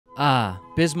Ah,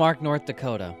 Bismarck, North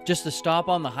Dakota. Just a stop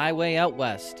on the highway out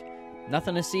west.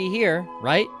 Nothing to see here,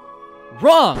 right?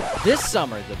 Wrong! This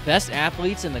summer, the best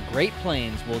athletes in the Great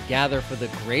Plains will gather for the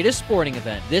greatest sporting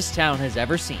event this town has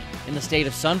ever seen. In the state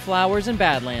of sunflowers and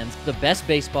badlands, the best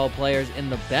baseball players in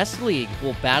the best league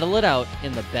will battle it out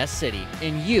in the best city,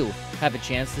 and you have a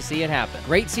chance to see it happen.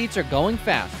 Great seats are going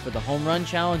fast for the Home Run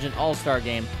Challenge and All-Star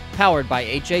Game, powered by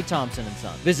H.A. Thompson &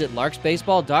 Son. Visit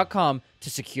larksbaseball.com to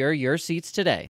secure your seats today.